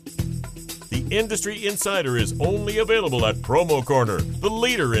Industry Insider is only available at Promo Corner, the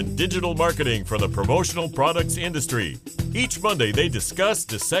leader in digital marketing for the promotional products industry. Each Monday, they discuss,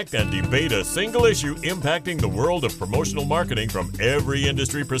 dissect, and debate a single issue impacting the world of promotional marketing from every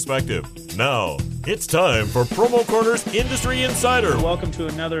industry perspective. Now, it's time for Promo Corner's Industry Insider. Welcome to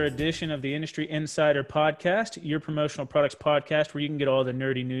another edition of the Industry Insider Podcast, your promotional products podcast where you can get all the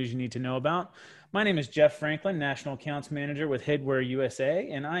nerdy news you need to know about. My name is Jeff Franklin, National Accounts Manager with Headwear USA,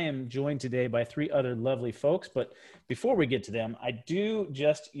 and I am joined today by three other lovely folks. But before we get to them, I do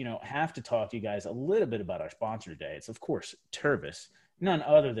just, have to talk to you guys a little bit about our sponsor today. It's, of course, Tervis, none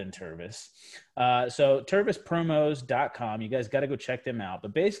other than Tervis. So TervisPromos.com, you guys got to go check them out.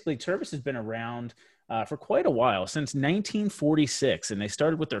 But basically, Tervis has been around for quite a while, since 1946, and they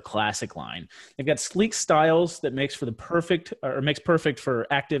started with their classic line. They've got sleek styles that makes perfect for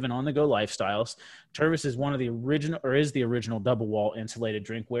active and on-the-go lifestyles. Tervis is the original double wall insulated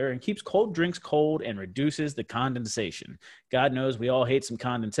drinkware and keeps cold drinks cold and reduces the condensation. God knows we all hate some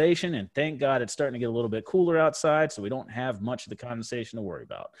condensation, and thank God it's starting to get a little bit cooler outside, so we don't have much of the condensation to worry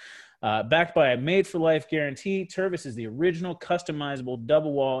about. Backed by a made-for-life guarantee, Tervis is the original customizable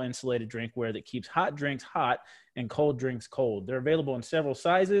double-wall insulated drinkware that keeps hot drinks hot and cold drinks cold. They're available in several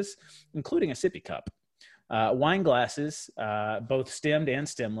sizes, including a sippy cup. Wine glasses, both stemmed and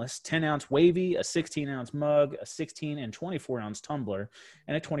stemless, 10-ounce wavy, a 16-ounce mug, a 16 and 24-ounce tumbler,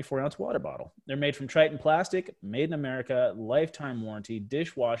 and a 24-ounce water bottle. They're made from Triton plastic, made in America, lifetime warranty,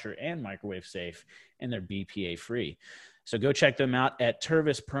 dishwasher, and microwave safe, and they're BPA-free. So go check them out at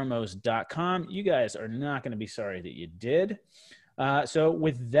TervisPromos.com. You guys are not going to be sorry that you did. So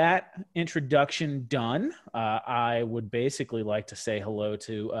with that introduction done, I would basically like to say hello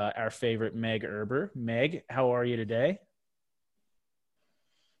to our favorite Meg Erber. Meg, how are you today?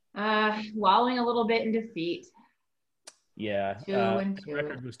 Wallowing a little bit in defeat. Yeah. 2-2. The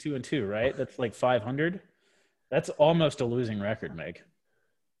record was 2-2, right? That's like 500. That's almost a losing record, Meg.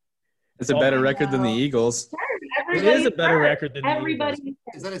 It's a better record than the Eagles. It is a better record than everybody.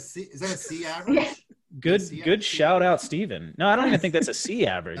 Is that a C average? Yeah. Good shout out, Steven. No, I don't even think that's a C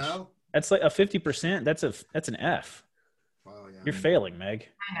average. No? That's like a 50%. That's an F. Oh, yeah. You're failing, Meg.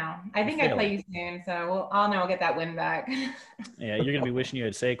 I know. I think I play you soon, so I'll know I'll get that win back. Yeah, you're gonna be wishing you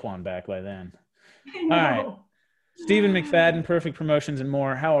had Saquon back by then. I know. All right, Stephen McFadden, Perfect Promotions and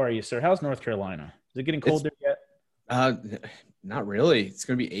more. How are you, sir? How's North Carolina? Is it getting cold there yet? Not really. It's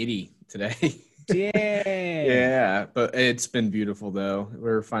gonna be 80 today. Dang. Yeah, but it's been beautiful though.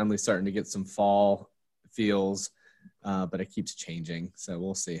 We're finally starting to get some fall feels, but it keeps changing. So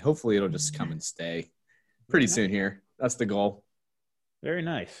we'll see. Hopefully it'll just come and stay pretty soon here. That's the goal. Very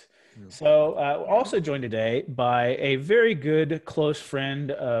nice. So also joined today by a very good close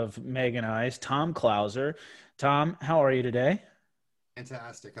friend of Meg and I's, Tom Klauser. Tom, how are you today?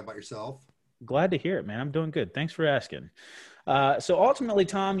 Fantastic. How about yourself? Glad to hear it, man. I'm doing good. Thanks for asking. So ultimately,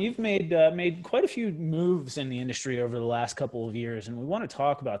 Tom, you've made quite a few moves in the industry over the last couple of years, and we want to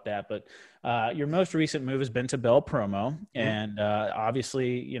talk about that. But your most recent move has been to Bell Promo, and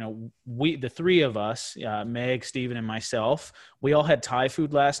obviously, the three of us, Meg, Steven, and myself, we all had Thai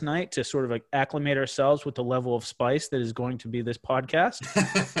food last night to sort of acclimate ourselves with the level of spice that is going to be this podcast.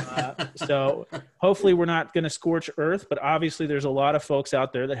 So hopefully we're not going to scorch earth, but obviously there's a lot of folks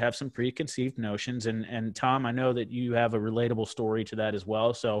out there that have some preconceived notions. And Tom, I know that you have a relatable story to that as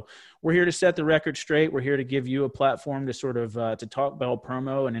well. So we're here to set the record straight. We're here to give you a platform to sort of to talk Bell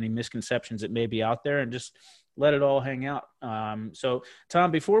Promo and any misconceptions that may be out there and just let it all hang out. So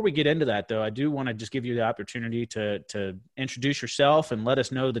Tom, before we get into that though, I do want to just give you the opportunity to introduce yourself and let us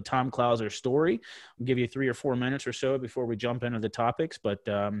know the Tom Klauser story. I'll give you 3 or 4 minutes or so before we jump into the topics. But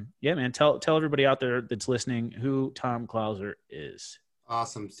yeah, man, tell everybody out there that's listening who Tom Klauser is.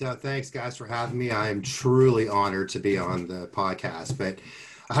 Awesome. So thanks guys for having me. I am truly honored to be on the podcast, but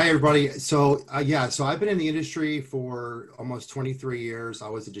hi everybody. So so I've been in the industry for almost 23 years. I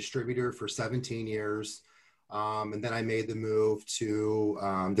was a distributor for 17 years. And then I made the move to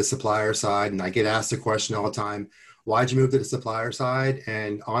the supplier side, and I get asked the question all the time, why'd you move to the supplier side?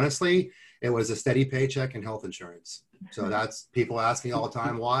 And honestly, it was a steady paycheck and health insurance. So that's people ask me all the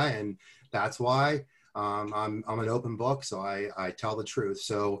time why, and that's why. I'm an open book, so I tell the truth.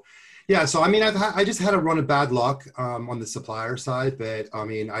 So yeah, so I mean, I just had a run of bad luck on the supplier side, but I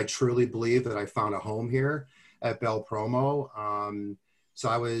mean, I truly believe that I found a home here at Bell Promo. So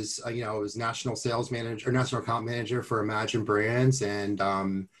I was, I was national sales manager or national account manager for Imagine Brands. And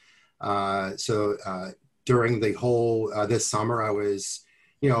during the whole, this summer, I was,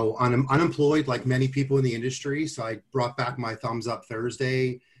 unemployed like many people in the industry. So I brought back my Thumbs Up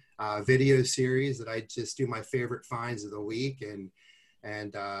Thursday video series that I just do my favorite finds of the week. And,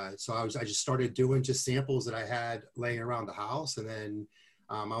 And so I just started doing just samples that I had laying around the house. And then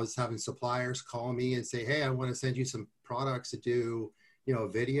I was having suppliers call me and say, hey, I want to send you some products to do, a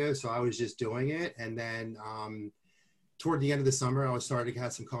video. So I was just doing it. And then toward the end of the summer, I was starting to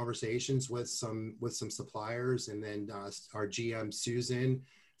have some conversations with some suppliers. And then our GM, Susan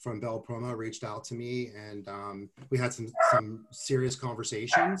from Bell Promo, reached out to me, and we had some serious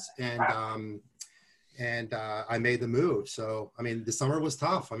conversations, and I made the move. So, I mean, the summer was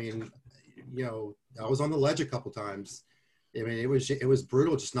tough. I mean, I was on the ledge a couple times. I mean, it was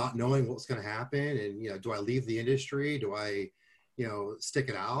brutal just not knowing what was going to happen. And, do I leave the industry? Do I, stick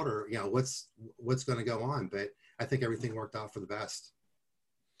it out, or, what's going to go on? But I think everything worked out for the best.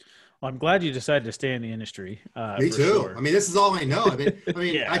 Well, I'm glad you decided to stay in the industry. Me too. Sure. I mean, this is all I know. I mean,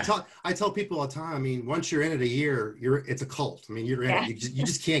 Yeah. I tell people all the time. I mean, once you're in it a year, it's a cult. I mean, you're in it. You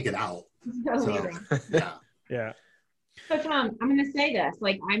just can't get out. So, yeah. Yeah. So Tom, I'm going to say this.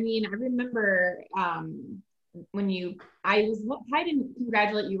 Like, I mean, I remember when I didn't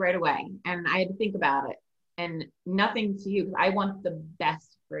congratulate you right away, and I had to think about it, and nothing to you, because I want the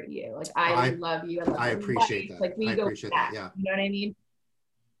best for you. Like, I love you. I appreciate that. Like, we go back. Yeah. You know what I mean?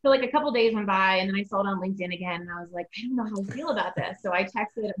 So like a couple of days went by, and then I saw it on LinkedIn again, and I was like, I don't know how I feel about this. So I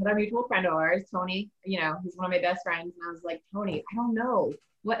texted another mutual friend of ours, Tony, he's one of my best friends. And I was like, Tony, I don't know.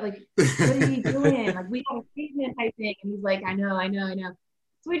 What are you doing? Like, we got a statement type thing. And he's like, I know.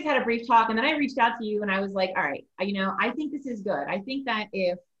 So we just had a brief talk, and then I reached out to you, and I was like, all right, I think this is good. I think that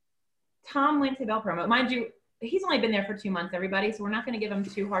if Tom went to Bell Promo, mind you, he's only been there for 2 months, everybody. So we're not going to give him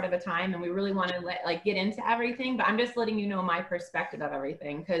too hard of a time, and we really want to get into everything, but I'm just letting you know my perspective of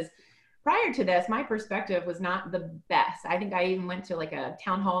everything. Because prior to this, my perspective was not the best. I think I even went to like a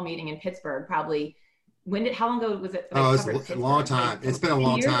town hall meeting in Pittsburgh, probably. How long ago was it? Oh, it's a long time. It's been a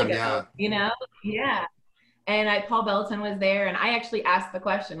long time. Ago, yeah. Yeah. And Paul Belton was there, and I actually asked the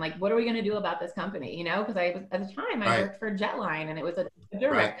question, like, what are we going to do about this company? Because I was, at the time, I worked for Jetline, and it was a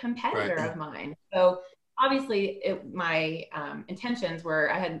direct competitor of mine. So obviously my intentions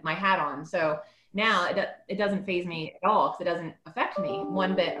were, I had my hat on. So now it doesn't faze me at all, because it doesn't affect me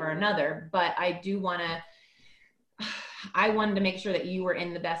one bit or another. But I wanted to make sure that you were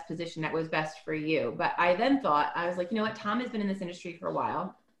in the best position that was best for you. But I then thought, I was like, you know what? Tom has been in this industry for a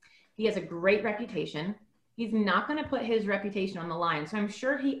while. He has a great reputation. He's not going to put his reputation on the line. So I'm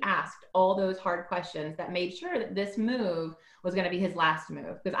sure he asked all those hard questions that made sure that this move was going to be his last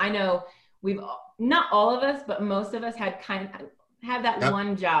move. Because I know not all of us, but most of us had that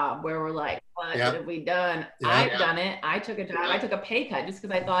one job where we're like, what have we done? I've done it. I took a job. I took a pay cut just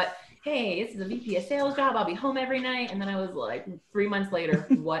because I thought, hey, this is a VP of sales job. I'll be home every night. And then I was like, 3 months later,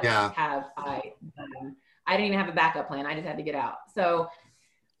 what have I done? I didn't even have a backup plan. I just had to get out. So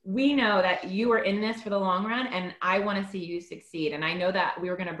we know that you are in this for the long run, and I want to see you succeed. And I know that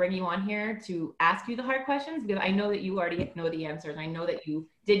we were going to bring you on here to ask you the hard questions, because I know that you already know the answers. I know that you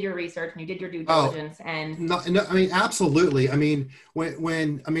did your research and you did your due diligence. No, I mean, absolutely. I mean,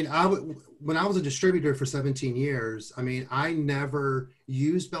 when I was a distributor for 17 years, I mean, I never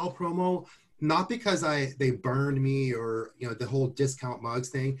used Bell Promo, not because they burned me or, the whole discount mugs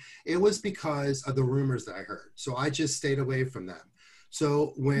thing. It was because of the rumors that I heard. So I just stayed away from them.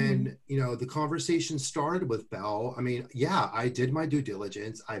 So when, the conversation started with Bell, I mean, I did my due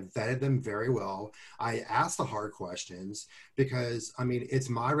diligence. I vetted them very well. I asked the hard questions because, I mean, it's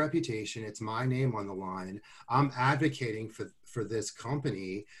my reputation. It's my name on the line. I'm advocating for this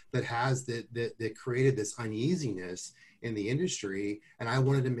company that has that created this uneasiness in the industry. And I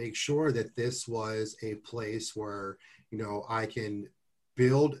wanted to make sure that this was a place where, I can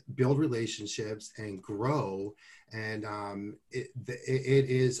build relationships and grow. And it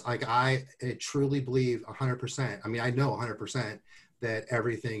is like, I truly believe 100%. I mean, I know 100% that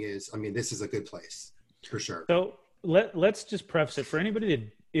everything is, I mean, this is a good place for sure. So let's just preface it for anybody that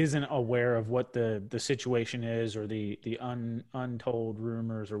isn't aware of what the situation is, or the untold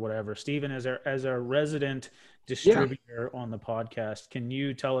rumors or whatever. Stephen, as a resident distributor on the podcast, can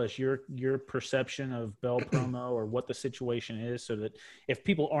you tell us your perception of Bell Promo, or what the situation is, so that if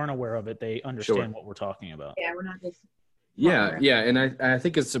people aren't aware of it, they understand what we're talking about? Yeah, we're not just. Yeah. And I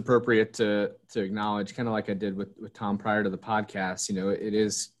think it's appropriate to acknowledge, kind of like I did with Tom prior to the podcast, it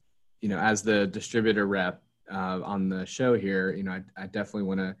is, as the distributor rep on the show here, I definitely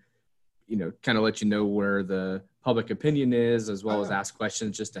want to, kind of let you know where the public opinion is, as well as ask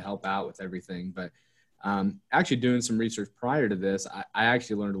questions just to help out with everything. But actually doing some research prior to this, I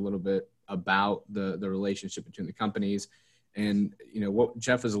actually learned a little bit about the relationship between the companies. And, what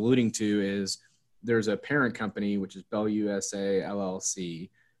Jeff is alluding to is there's a parent company, which is Bell USA LLC,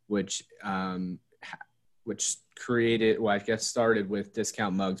 which which created, well, I guess started with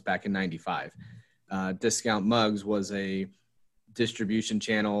Discount Mugs back in 95. Discount Mugs was a distribution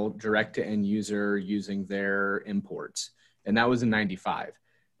channel direct to end user using their imports. And that was in 95.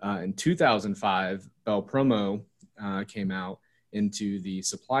 In 2005, Bell Promo came out into the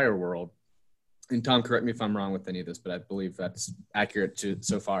supplier world. And Tom, correct me if I'm wrong with any of this, but I believe that's accurate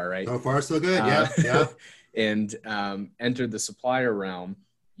so far, right? So far, so good. Yeah. And entered the supplier realm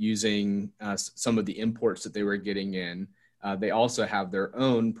using some of the imports that they were getting in. They also have their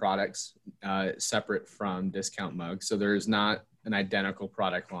own products separate from Discount Mugs. So there is not an identical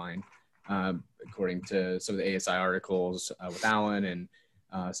product line, according to some of the ASI articles with Alan and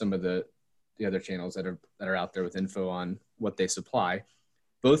some of the other channels that are out there with info on what they supply.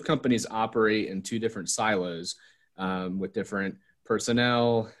 Both companies operate in two different silos with different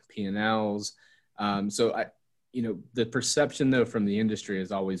personnel, P&Ls. So the perception though from the industry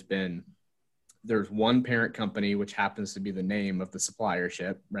has always been there's one parent company, which happens to be the name of the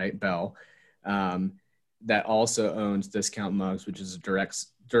suppliership, right? Bell, that also owns Discount Mugs, which is a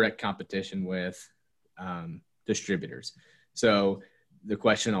direct competition with distributors. So the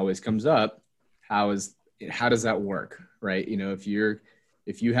question always comes up, how does that work, right?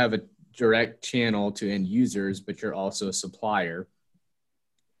 If you have a direct channel to end users, but you're also a supplier,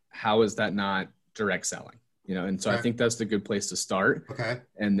 how is that not direct selling? And so I think that's the good place to start. Okay.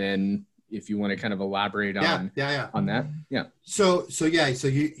 And then if you want to kind of elaborate on that. Yeah. So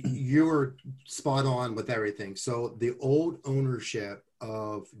you were spot on with everything. So the old ownership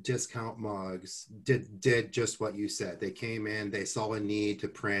of Discount Mugs did just what you said. They came in, they saw a need to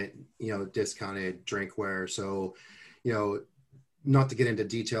print, discounted drinkware. So, not to get into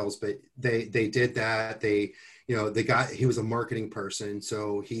details, but they did that. He was a marketing person.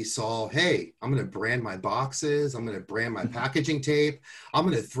 So he saw, hey, I'm going to brand my boxes. I'm going to brand my packaging tape. I'm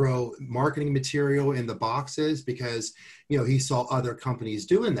going to throw marketing material in the boxes because, he saw other companies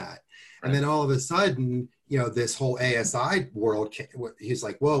doing that. Right. And then all of a sudden, this whole ASI world, he's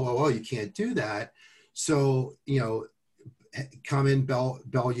like, whoa, you can't do that. So, come in Bell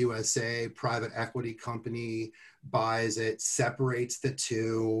USA, private equity company, buys it, separates the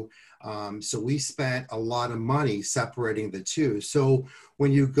two. So we spent a lot of money separating the two. So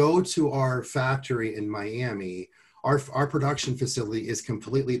when you go to our factory in Miami, our production facility is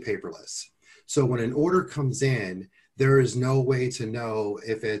completely paperless. So when an order comes in, there is no way to know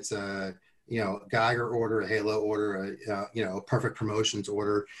if it's a Geiger order, a Halo order, a Perfect Promotions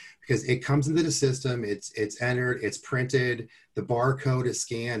order, because it comes into the system, it's entered, it's printed, the barcode is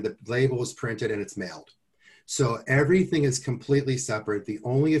scanned, the label is printed, and it's mailed. So everything is completely separate. The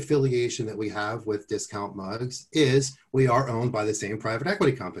only affiliation that we have with Discount Mugs is we are owned by the same private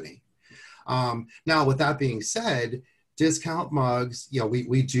equity company. Now, with that being said, Discount Mugs,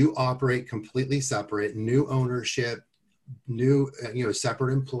 we do operate completely separate, new ownership, new,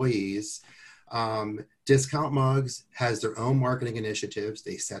 separate employees. Discount Mugs has their own marketing initiatives.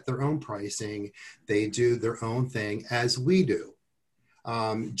 They set their own pricing. They do their own thing as we do.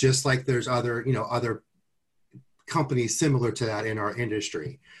 Just like there's other companies similar to that in our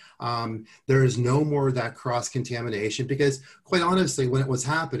industry. There is no more of that cross-contamination because quite honestly, when it was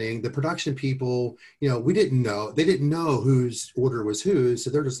happening, the production people, they didn't know whose order was whose. So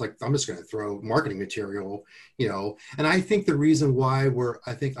they're just like, I'm just going to throw marketing material, and I think the reason why we're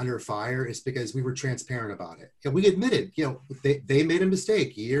under fire is because we were transparent about it. And we admitted, they made a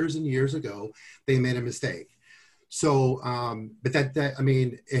mistake years and years ago. They made a mistake. So, but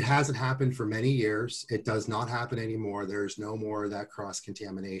it hasn't happened for many years. It does not happen anymore. There's no more of that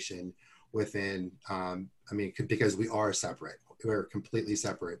cross-contamination within, because we are separate. We're completely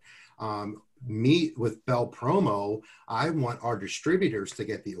separate. Me with Bell Promo, I want our distributors to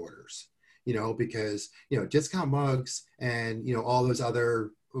get the orders, because, Discount Mugs and, all those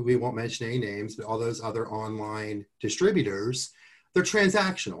other, we won't mention any names, but all those other online distributors, they're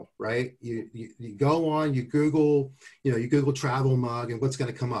transactional, right? You go on, you Google travel mug and what's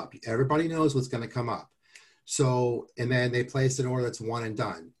going to come up. Everybody knows what's going to come up. So, and then they place an order that's one and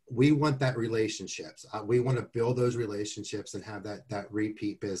done. We want that relationships. We want to build those relationships and have that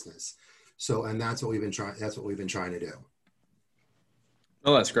repeat business. So, and that's what we've been trying to do.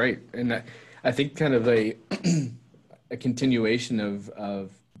 Oh, that's great. And I think kind of a continuation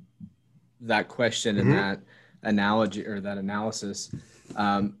of that question and that analogy or that analysis,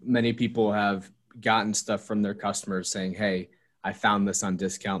 many people have gotten stuff from their customers saying, hey, I found this on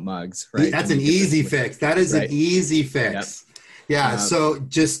Discount Mugs, right? That's an easy fix. That is an easy fix. Yep. Yeah. So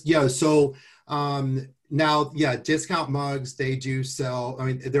just, now, Discount Mugs, they do sell,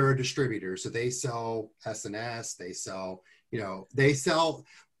 they're a distributor. So they sell SNS, they sell,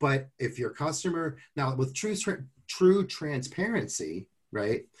 But if your customer, now with true transparency,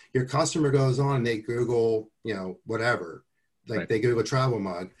 right? Your customer goes on and they Google, whatever, like they Google travel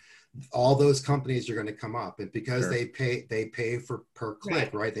mug, all those companies are going to come up, and because they pay for per click,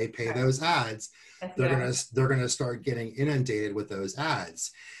 right? They pay those ads. They're going to start getting inundated with those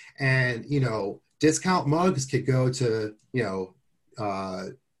ads. And, Discount Mugs could go to,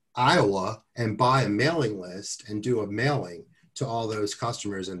 Iowa and buy a mailing list and do a mailing to all those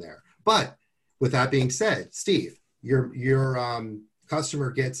customers in there. But with that being said, Steve, your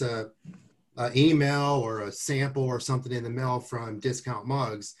customer gets a email or a sample or something in the mail from Discount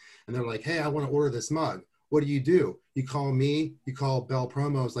Mugs, and they're like, hey, I want to order this mug. What do? You call me, you call Bell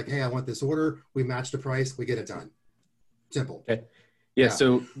Promos, like, hey, I want this order. We match the price, we get it done. Simple. Okay. Yeah.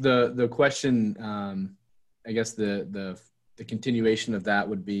 So the question, I guess the continuation of that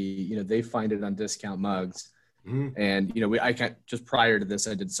would be, they find it on Discount Mugs. Mm-hmm. And, I just prior to this,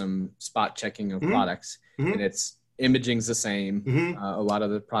 I did some spot checking of products, and it's imaging's the same. A lot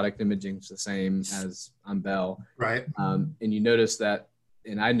of the product imaging's the same as on Bell. Right. And you notice that,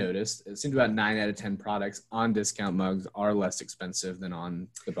 and I noticed it seems about 9 out of 10 products on Discount Mugs are less expensive than on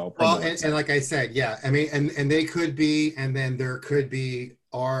the Bell Promo. Well, and like I said, I mean, and they could be, and then there could be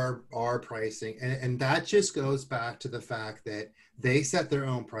our pricing. And that just goes back to the fact that they set their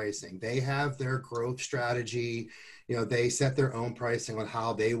own pricing. They have their growth strategy. They set their own pricing on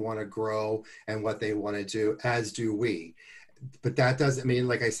how they want to grow and what they want to do, as do we. But that doesn't mean,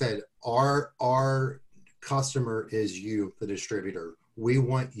 like I said, our customer is you, the distributor. We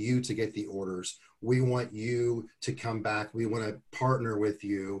want you to get the orders. We want you to come back. We want to partner with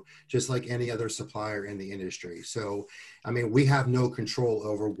you just like any other supplier in the industry. So, I mean, we have no control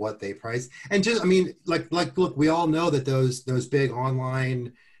over what they price. And just, I mean, look, we all know that those big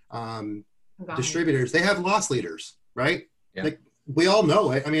online distributors, they have loss leaders, right? Yeah. Like, we all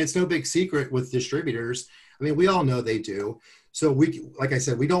know it. I mean, it's no big secret with distributors. I mean, we all know they do. So like I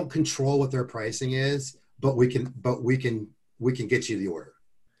said, we don't control what their pricing is, but we can get you the order.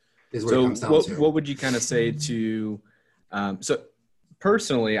 Is what it comes down to. What would you kind of say to, so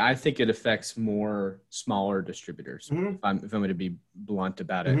personally, I think it affects more smaller distributors. If I'm going to be blunt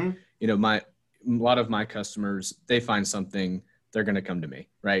about it, a lot of my customers, they find something, they're going to come to me,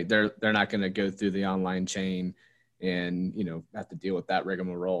 right? They're not going to go through the online chain and, have to deal with that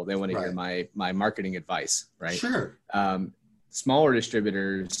rigmarole. They want to hear my marketing advice, right? Sure. Smaller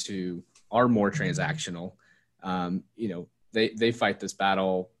distributors who are more transactional, they fight this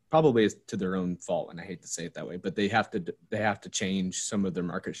battle probably to their own fault, and I hate to say it that way, but they have to change some of their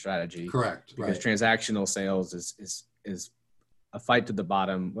market strategy. Correct. Because transactional sales is a fight to the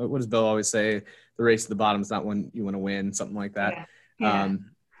bottom. What does Bill always say? The race to the bottom is not one you want to win, something like that. Yeah.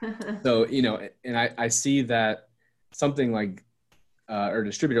 So, and I see that something like or a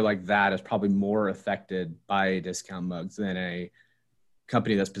distributor like that is probably more affected by Discount Mugs than a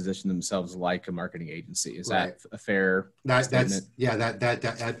company that's positioned themselves like a marketing agency. Is that a fair statement?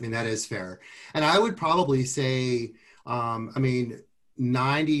 I mean, that is fair. And I would probably say, 90%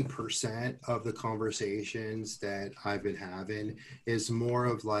 of the conversations that I've been having is more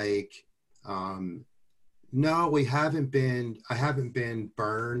of like, no, I haven't been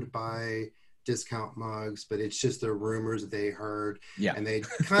burned by Discount Mugs, but it's just the rumors that they heard. Yeah. And they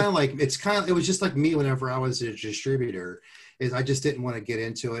it was just like me whenever I was a distributor. Is I just didn't want to get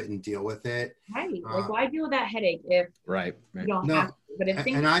into it and deal with it. Right. Like, why deal with that headache if you don't have to? But if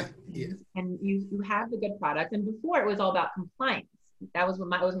things and you have the good product, and before it was all about compliance. That was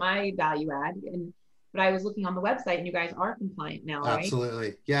my value add. But I was looking on the website, and you guys are compliant now, right?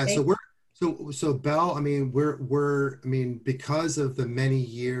 Absolutely. Yeah. So Bell, I mean, we're because of the many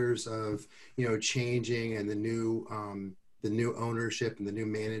years of changing and the new ownership and the new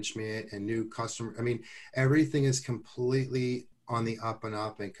management and new customer. I mean, everything is completely on the up and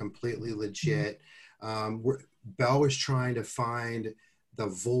up and completely legit. Bell was trying to find the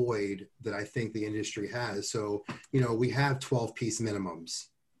void that I think the industry has. So, we have 12-piece minimums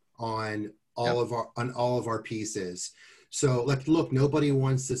on all of our pieces. So look, nobody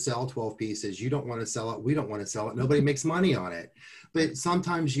wants to sell 12 pieces. You don't want to sell it. We don't want to sell it. Nobody makes money on it. But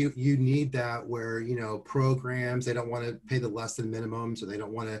sometimes you need that where, programs, they don't want to pay the less than minimums, or they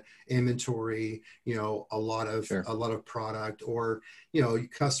don't want to inventory, a lot of product, or,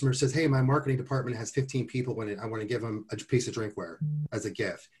 customer says, hey, my marketing department has 15 people in it. I want to give them a piece of drinkware as a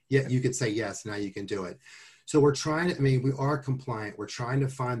gift. Yeah, you could say yes, now you can do it. So we are compliant. We're trying to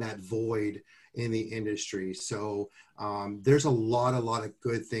find that void in the industry. So there's a lot of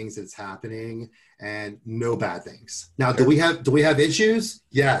good things that's happening and no bad things. Now, do we have issues?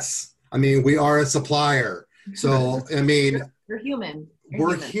 Yes. I mean, we are a supplier. So, I mean, we're human.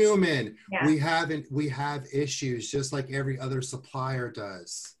 we're human. Yeah. We have issues just like every other supplier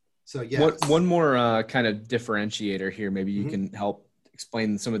does. So yes. One more kind of differentiator here. Maybe you can help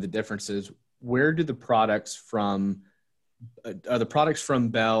explain some of the differences. Where do the products from? Are the products from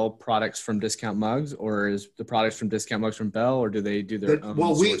Bell products from Discount Mugs, or is the products from Discount Mugs from Bell, or do they do their own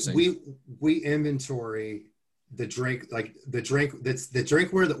sourcing? we inventory the drink, like the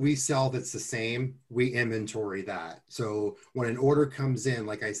drinkware that we sell that's the same. We inventory that. So when an order comes in,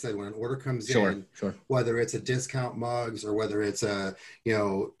 like I said, when an order comes in, whether it's a Discount Mugs or whether it's a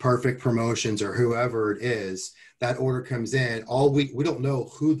Perfect Promotions or whoever it is, that order comes in. We don't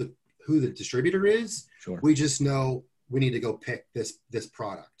know who the distributor is. Sure. We just know we need to go pick this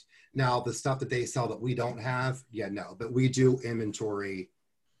product. Now, the stuff that they sell that we don't have, no, but we do inventory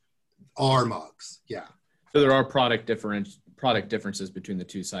our mugs. Yeah. So there are product differences between the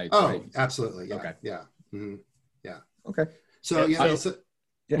two sites. Oh, right? absolutely. Yeah. Okay. Yeah. Mm-hmm. Yeah. Okay. So We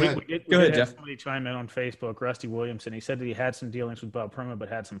Go ahead, had Jeff. somebody chime in on Facebook, Rusty Williamson. He said that he had some dealings with Bell Promo, but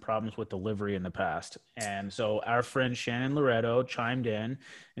had some problems with delivery in the past. And so our friend Shannon Loretto chimed in,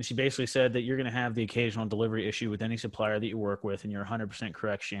 and she basically said that you're going to have the occasional delivery issue with any supplier that you work with, and you're 100%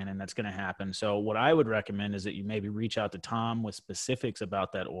 correct, Shannon. That's going to happen. So what I would recommend is that you maybe reach out to Tom with specifics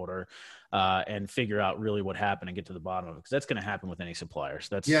about that order and figure out really what happened and get to the bottom of it, because that's going to happen with any suppliers.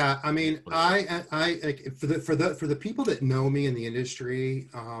 I mean, for the people that know me in the industry,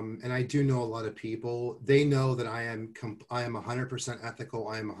 and I do know a lot of people, they know that I am 100% ethical.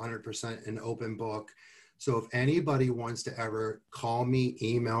 I am 100% an open book. So if anybody wants to ever call me,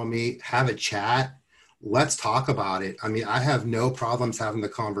 email me, have a chat, let's talk about it. I mean, I have no problems having the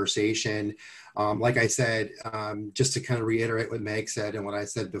conversation. Like I said, just to kind of reiterate what Meg said and what I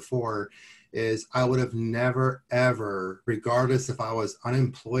said before, is I would have never, ever, regardless if I was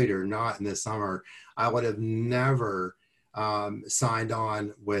unemployed or not in the summer, I would have never signed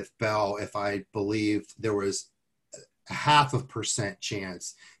on with Bell if I believed there was a 0.5%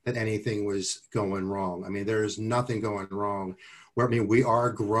 chance that anything was going wrong. I mean, there's nothing going wrong. We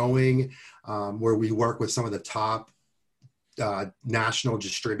are growing, where we work with some of the top national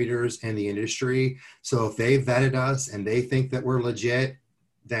distributors in the industry. So if they vetted us and they think that we're legit,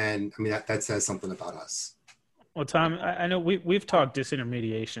 then I mean that says something about us. Well, Tom, I know we've talked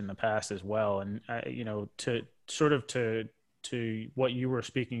disintermediation in the past as well, and to what you were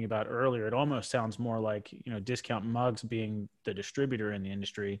speaking about earlier, it almost sounds more like Discount Mugs being the distributor in the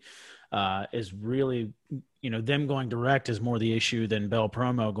industry is really them going direct is more the issue than Bell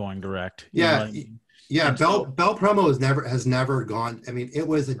Promo going direct. Yeah, Bell Promo has never gone. I mean, it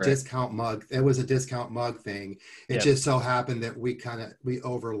was a Discount Mug. It was a Discount Mug thing. It just so happened that we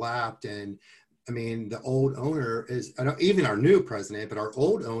overlapped. And I mean, the old owner even our new president, but our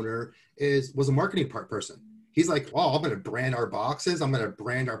old owner was a marketing person. He's like, oh, I'm going to brand our boxes. I'm going to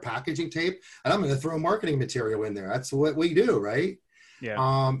brand our packaging tape, and I'm going to throw marketing material in there. That's what we do, right?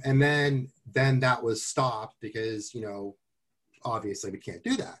 Yeah. And then that was stopped because obviously we can't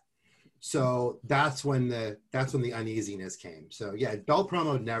do that. So that's when the uneasiness came. So yeah, Bell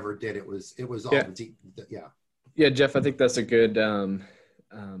Promo never did. It was all Yeah, Jeff, I think that's a good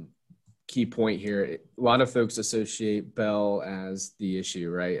key point here. A lot of folks associate Bell as the issue,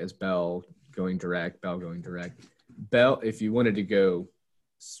 right? As Bell going direct. Bell, if you wanted to go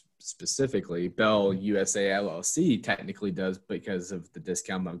specifically, Bell USA LLC technically does because of the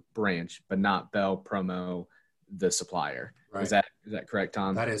Discount Mug branch, but not Bell Promo, the supplier. Right. Is that correct,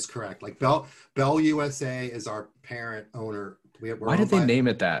 Tom? That is correct. Like Bell USA is our parent owner. Why did they name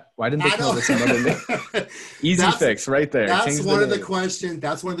it that? Why didn't they call this another name? Easy fix right there. That's one of the questions.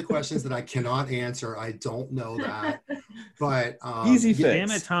 That's one of the questions that I cannot answer. I don't know that. But easy fix. Damn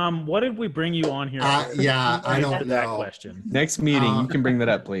it, Tom. What did we bring you on here? I don't know that question. Next meeting, you can bring that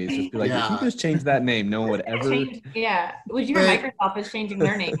up, please. Just be like, if you just change that name, no one would ever. Would you hear Microsoft is changing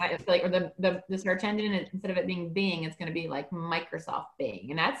their name? I feel like, or the search engine, instead of it being Bing, it's going to be like Microsoft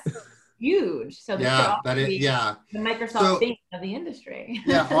Bing, and that's huge. So the Microsoft Bing of the industry.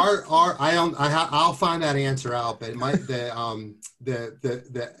 Yeah, I'll find that answer out. But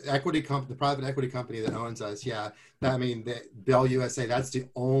the equity company, the private equity company that owns us, the Bell USA, that's the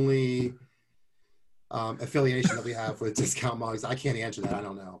only affiliation that we have with Discount Mugs. I can't answer that. I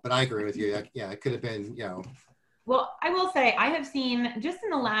don't know, but I agree with you. Yeah, it could have been, Well, I will say I have seen just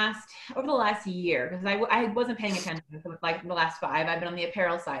over the last year, because I wasn't paying attention to like the last 5. I've been on the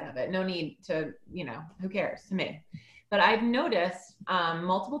apparel side of it. No need to, who cares to me. But I've noticed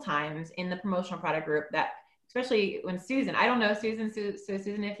multiple times in the promotional product group that especially when Susan, I don't know Susan, so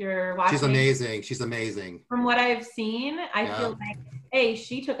Susan, if you're watching. She's amazing. She's amazing. From what I've seen, I feel like, hey,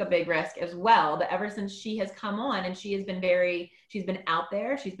 she took a big risk as well, but ever since she has come on and she's been out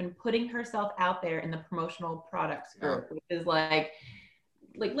there, she's been putting herself out there in the promotional products group, which is like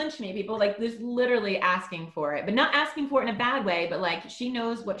lynch me people, like there's literally asking for it, but not asking for it in a bad way, but like she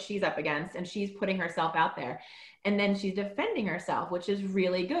knows what she's up against and she's putting herself out there. And then she's defending herself, which is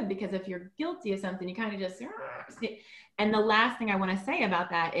really good, because if you're guilty of something, you kind of just, and the last thing I want to say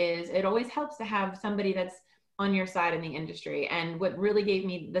about that is it always helps to have somebody that's on your side in the industry. And what really gave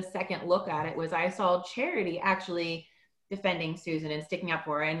me the second look at it was I saw Charity actually defending Susan and sticking up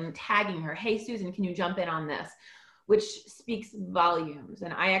for her and tagging her. Hey, Susan, can you jump in on this? Which speaks volumes.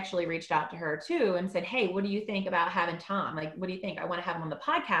 And I actually reached out to her too and said, hey, what do you think about having Tom? Like, what do you think? I want to have him on the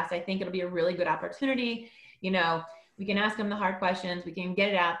podcast. I think it'll be a really good opportunity. You know, we can ask him the hard questions. We can get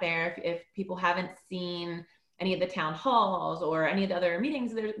it out there. If people haven't seen any of the town halls or any of the other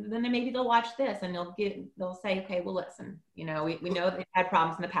meetings, then maybe they'll watch this and they'll say, okay, well, listen, you know, we know they've had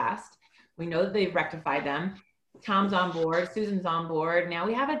problems in the past. We know that they've rectified them. Tom's on board, Susan's on board. Now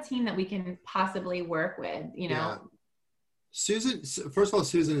we have a team that we can possibly work with, you know. Yeah. Susan, first of all,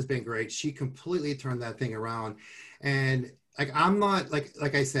 Susan has been great. She completely turned that thing around. And like, I'm not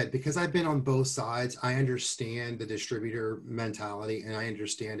like I said, because I've been on both sides, I understand the distributor mentality and I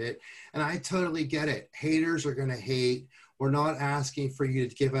understand it. And I totally get it. Haters are going to hate. We're not asking for you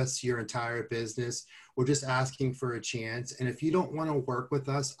to give us your entire business. We're just asking for a chance. And if you don't want to work with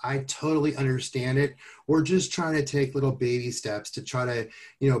us, I totally understand it. We're just trying to take little baby steps to try to,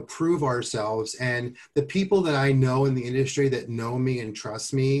 you know, prove ourselves. And the people that I know in the industry that know me and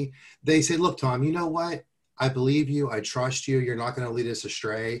trust me, they say, look, Tom, you know what? I believe you. I trust you. You're not going to lead us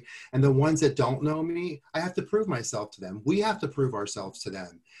astray. And the ones that don't know me, I have to prove myself to them. We have to prove ourselves to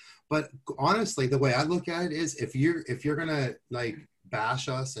them. But honestly, the way I look at it is if you're going to like bash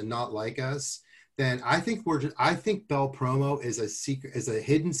us and not like us, then I think Bell Promo is a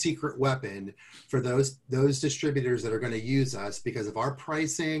hidden secret weapon for those distributors that are going to use us because of our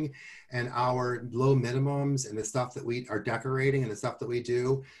pricing and our low minimums and the stuff that we are decorating and the stuff that we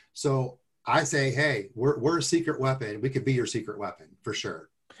do. So I say, hey, we're a secret weapon. We could be your secret weapon for sure.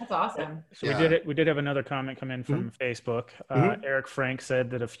 That's awesome. So we did have another comment come in from Facebook. Eric Frank said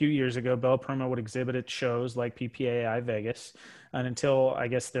that a few years ago, Bell Promo would exhibit at shows like PPAI Vegas, and until I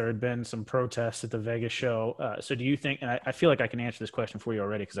guess there had been some protests at the Vegas show. So do you think, and I feel like I can answer this question for you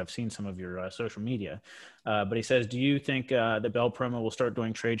already because I've seen some of your social media, but he says, do you think that Bell Promo will start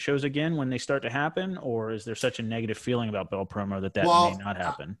doing trade shows again when they start to happen, or is there such a negative feeling about Bell Promo that may not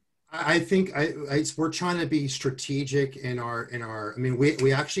happen? I think we're trying to be strategic in our. I mean,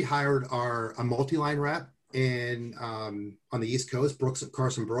 we actually hired a multi-line rep on the East Coast, Brooks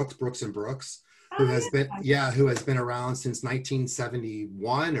and Brooks, who has been around since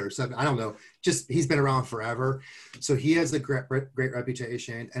 1971 or 7. I don't know. Just he's been around forever, so he has a great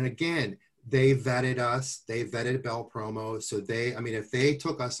reputation. And again, they vetted us. They vetted Bell Promo. So if they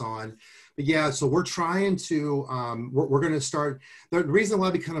took us on. But yeah, so we're trying to, we're going to start. The reason why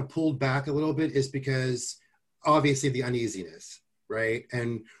we kind of pulled back a little bit is because obviously the uneasiness, right?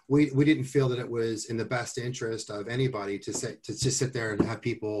 And we didn't feel that it was in the best interest of anybody to just sit there and have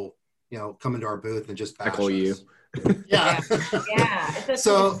people, you know, come into our booth and just bash us. You. Yeah. It's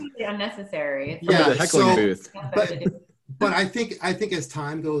completely unnecessary. The heckling booth. But I think as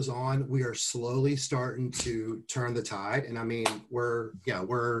time goes on, we are slowly starting to turn the tide. And I mean,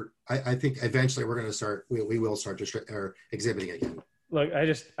 I think eventually we're going to start, we will start exhibiting again. Look, I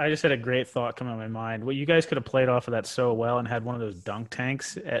just had a great thought come in my mind. Well, you guys could have played off of that so well and had one of those dunk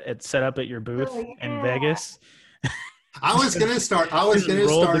tanks set up at your booth in Vegas. I was going to start putting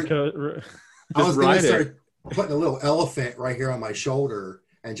a little elephant right here on my shoulder.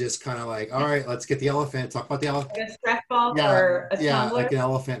 And just kind of like, all right, let's get the elephant. Talk about the elephant. Like a stress ball or a tumbler? Like an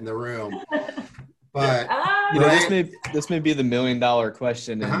elephant in the room. But this may be the $1 million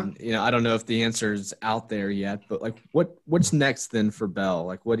question, and I don't know if the answer is out there yet. But like, what's next then for Bell?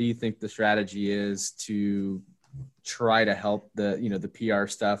 Like, what do you think the strategy is to try to help the PR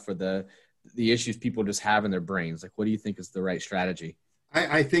stuff or the issues people just have in their brains? Like, what do you think is the right strategy?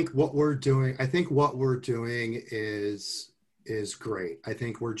 I think what we're doing is great. I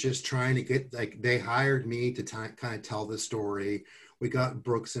think we're just trying to get, like, they hired me to kind of tell the story. We got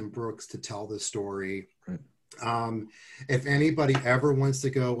Brooks and Brooks to tell the story. Right. If anybody ever wants to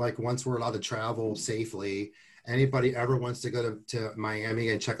go, like once we're allowed to travel safely, anybody ever wants to go to Miami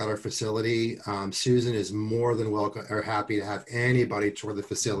and check out our facility, Susan is more than welcome or happy to have anybody tour the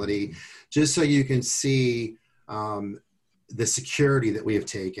facility just so you can see the security that we have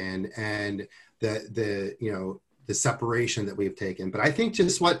taken and the separation that we've taken. But I think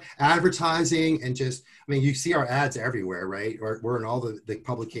just what advertising and just, I mean, you see our ads everywhere, right? We're in all the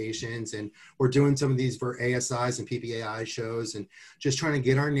publications, and we're doing some of these for ASIs and PPAI shows, and just trying to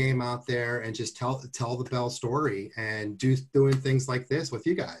get our name out there and just tell the Bell story and doing things like this with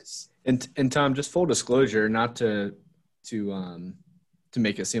you guys. And Tom, just full disclosure, not to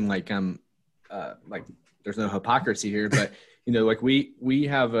make it seem like I'm like there's no hypocrisy here, but like we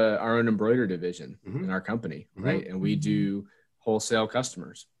have our own embroidery division in our company, right? And we do wholesale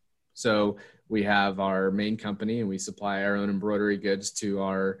customers. So we have our main company, and we supply our own embroidery goods to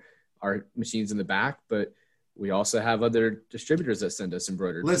our machines in the back, but we also have other distributors that send us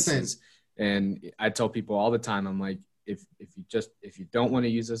embroidered pieces. And I tell people all the time, I'm like, if you don't want to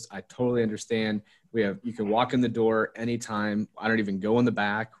use us, I totally understand. You can walk in the door anytime. I don't even go in the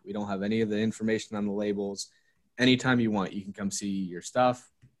back. We don't have any of the information on the labels. Anytime you want, you can come see your stuff.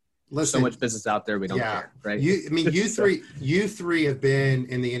 Listen, so much business out there, we don't care, right? You three have been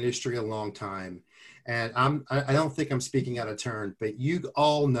in the industry a long time, and I don't think I'm speaking out of turn, but you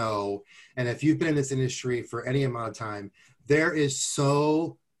all know, and if you've been in this industry for any amount of time, there is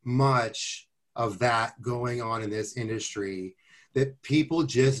so much of that going on in this industry that people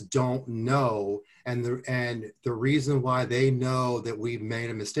just don't know. And the reason why they know that we've made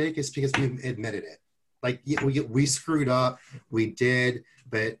a mistake is because we've admitted it. Like we screwed up, we did,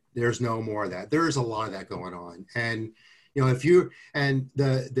 but there's no more of that. There's a lot of that going on. And, I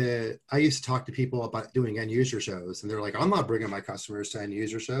used to talk to people about doing end user shows, and they're like, I'm not bringing my customers to end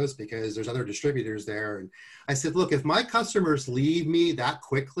user shows because there's other distributors there. And I said, look, if my customers leave me that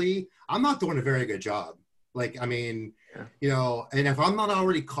quickly, I'm not doing a very good job. Like, I mean, and if I'm not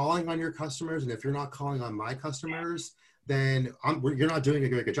already calling on your customers, and if you're not calling on my customers, then you're not doing a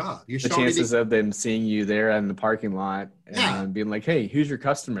very good job. The chances of them seeing you there in the parking lot and being like, hey, who's your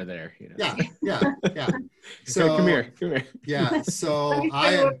customer there? Yeah. So come here. Yeah. So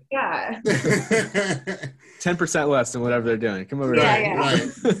 10% less than whatever they're doing. Come over here. Right.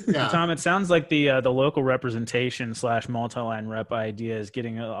 Yeah. Tom, it sounds like the local representation / multi-line rep idea is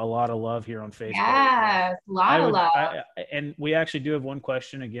getting a lot of love here on Facebook. Yeah, a lot of love. And we actually do have one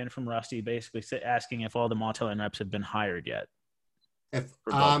question again from Rusty, basically asking if all the multi-line reps have been hired yet. If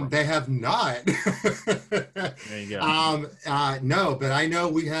they have not. There you go. No, but I know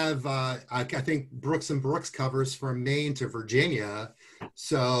we have. I think Brooks and Brooks covers from Maine to Virginia.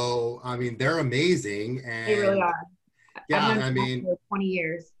 So I mean, they're amazing, and they really are. Yeah, I've known for 20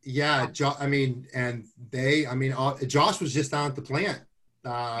 years. Yeah, Josh was just down at the plant.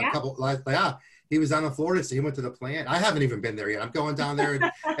 He was down in Florida, so he went to the plant. I haven't even been there yet. I'm going down there.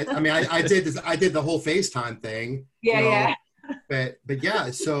 I did the whole FaceTime thing. Yeah. But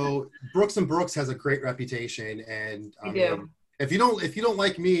yeah, so Brooks and Brooks has a great reputation, and if you don't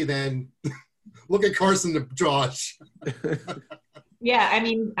like me, then look at Carson to Josh. Yeah, I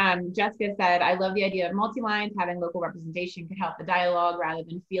mean, Jessica said, I love the idea of multi-lines. Having local representation could help the dialogue rather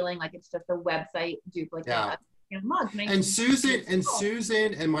than feeling like it's just a website duplicate. Yeah. Mugs. And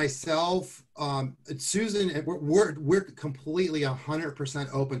Susan and myself, Susan, we're completely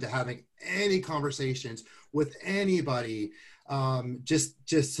 100% open to having any conversations with anybody,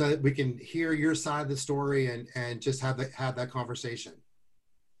 just so we can hear your side of the story and just have that conversation.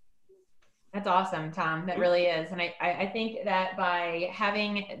 That's awesome, Tom. That really is. And I think that by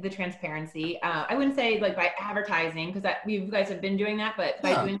having the transparency, I wouldn't say like by advertising, because you guys have been doing that, but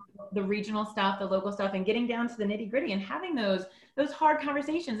by doing the regional stuff, the local stuff, and getting down to the nitty gritty and having those hard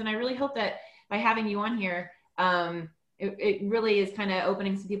conversations. And I really hope that by having you on here, it really is kind of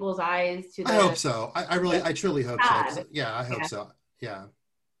opening some people's eyes to the— I hope so. I truly hope so. Yeah, I hope so. Yeah.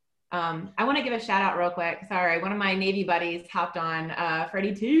 I want to give a shout out real quick. Sorry. One of my Navy buddies hopped on,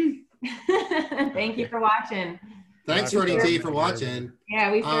 Freddie T. Thank you for watching. Thanks, Freddie T, for watching.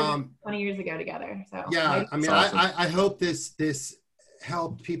 Yeah, we served 20 years ago together. So yeah, I mean, awesome. I hope this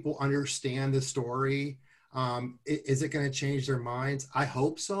helped people understand the story. Is it going to change their minds? I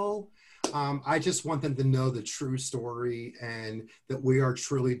hope so. I just want them to know the true story and that we are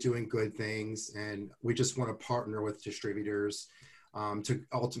truly doing good things, and we just want to partner with distributors to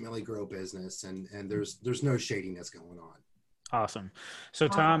ultimately grow business. And there's no shadiness going on. Awesome. So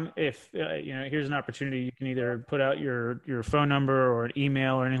Tom, if here's an opportunity, you can either put out your phone number or an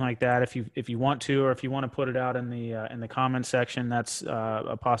email or anything like that if you want to, or if you want to put it out in the comment section, that's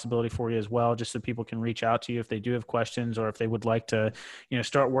a possibility for you as well, just so people can reach out to you if they do have questions or if they would like to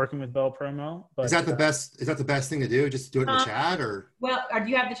start working with Bell Promo. But is that the best thing to do? Just do it in the chat, or? Well, do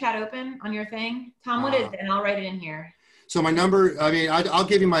you have the chat open on your thing? Tom, what is it? And I'll write it in here. So my number, I'll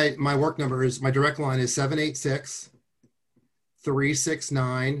give you my work number. My direct line is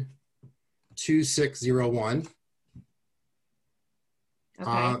 786-369-2885. 2601.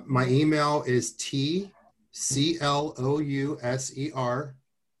 Okay. My email is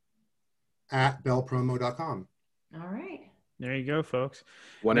tclouser@bellpromo.com. All right. There you go, folks.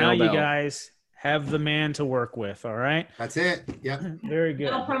 One now L you Bell. guys have the man to work with. All right. That's it. Yep. Very good.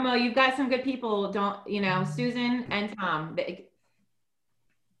 Bell Promo, you've got some good people. Susan and Tom.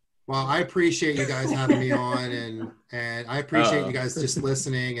 Well, I appreciate you guys having me on, and I appreciate you guys just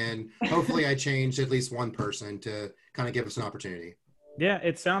listening, and hopefully I changed at least one person to kind of give us an opportunity. Yeah,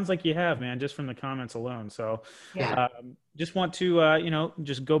 it sounds like you have, man, just from the comments alone. So Yeah. just want to,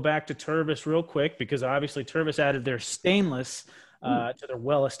 just go back to Tervis real quick, because obviously Tervis added their stainless to their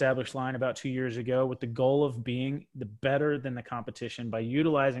well-established line about 2 years ago, with the goal of being the better than the competition by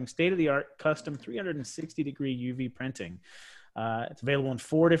utilizing state-of-the-art custom 360-degree UV printing. It's available in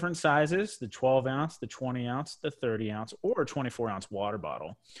 4 different sizes: the 12 ounce, the 20 ounce, the 30 ounce, or a 24 ounce water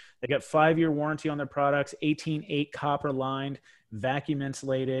bottle. They got 5-year warranty on their products, 18-8 copper lined, vacuum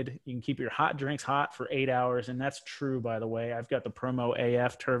insulated. You can keep your hot drinks hot for 8 hours. And that's true, by the way. I've got the Promo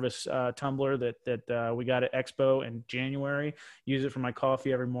AF Tervis tumbler that we got at Expo in January. Use it for my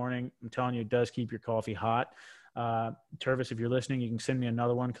coffee every morning. I'm telling you, it does keep your coffee hot. Tervis, if you're listening, you can send me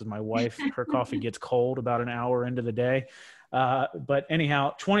another one, because my wife, her coffee gets cold about an hour into the day. But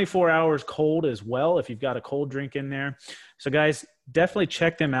anyhow, 24 hours cold as well if you've got a cold drink in there. So guys, definitely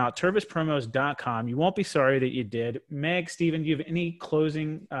check them out. TervisPromos.com. You won't be sorry that you did. Meg, Steven, do you have any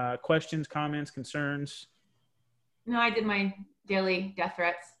closing questions, comments, concerns? No, I did my daily death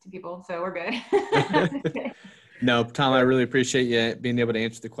threats to people, so we're good. No, Tom, I really appreciate you being able to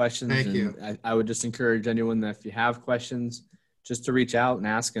answer the questions. Thank you. I would just encourage anyone that if you have questions, just to reach out and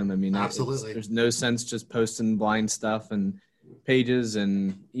ask them. I mean, Absolutely. there's no sense just posting blind stuff and pages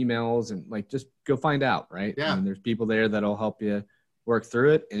and emails, and just go find out, right? Yeah. I mean, there's people there that'll help you work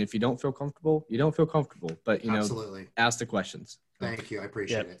through it. And if you don't feel comfortable, you don't feel comfortable, but Absolutely. ask the questions. Thank you. I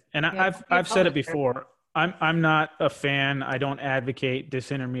appreciate it. And I've said it before. I'm not a fan. I don't advocate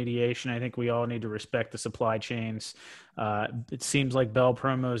disintermediation. I think we all need to respect the supply chains. It seems like Bell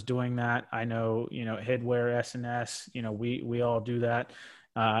Promo is doing that. I know, Headwear, S&S, we all do that.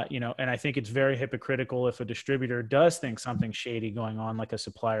 And I think it's very hypocritical if a distributor does think something shady going on, like a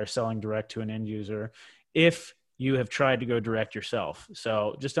supplier selling direct to an end user, if you have tried to go direct yourself.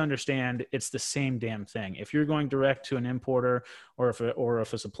 So just understand, it's the same damn thing. If you're going direct to an importer, or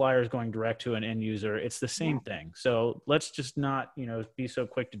if a supplier is going direct to an end user, it's the same thing. So let's just not, be so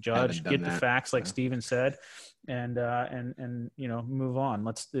quick to judge, get the facts, like Steven said, and move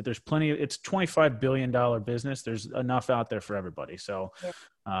on. There's plenty it's $25 billion business. There's enough out there for everybody. So,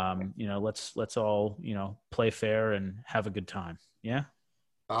 let's all, play fair and have a good time. Yeah.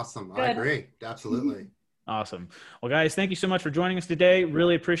 Awesome. Good. I agree. Absolutely. Awesome. Well, guys, thank you so much for joining us today.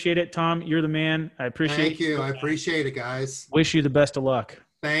 Really appreciate it. Tom, you're the man. I appreciate it. Thank you. I appreciate it, guys. Wish you the best of luck.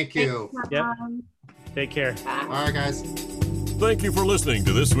 Thank you. Yep. Take care. All right, guys. Thank you for listening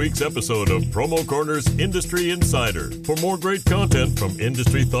to this week's episode of Promo Corner's Industry Insider. For more great content from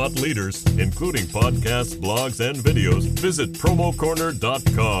industry thought leaders, including podcasts, blogs, and videos, visit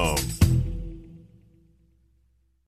promocorner.com.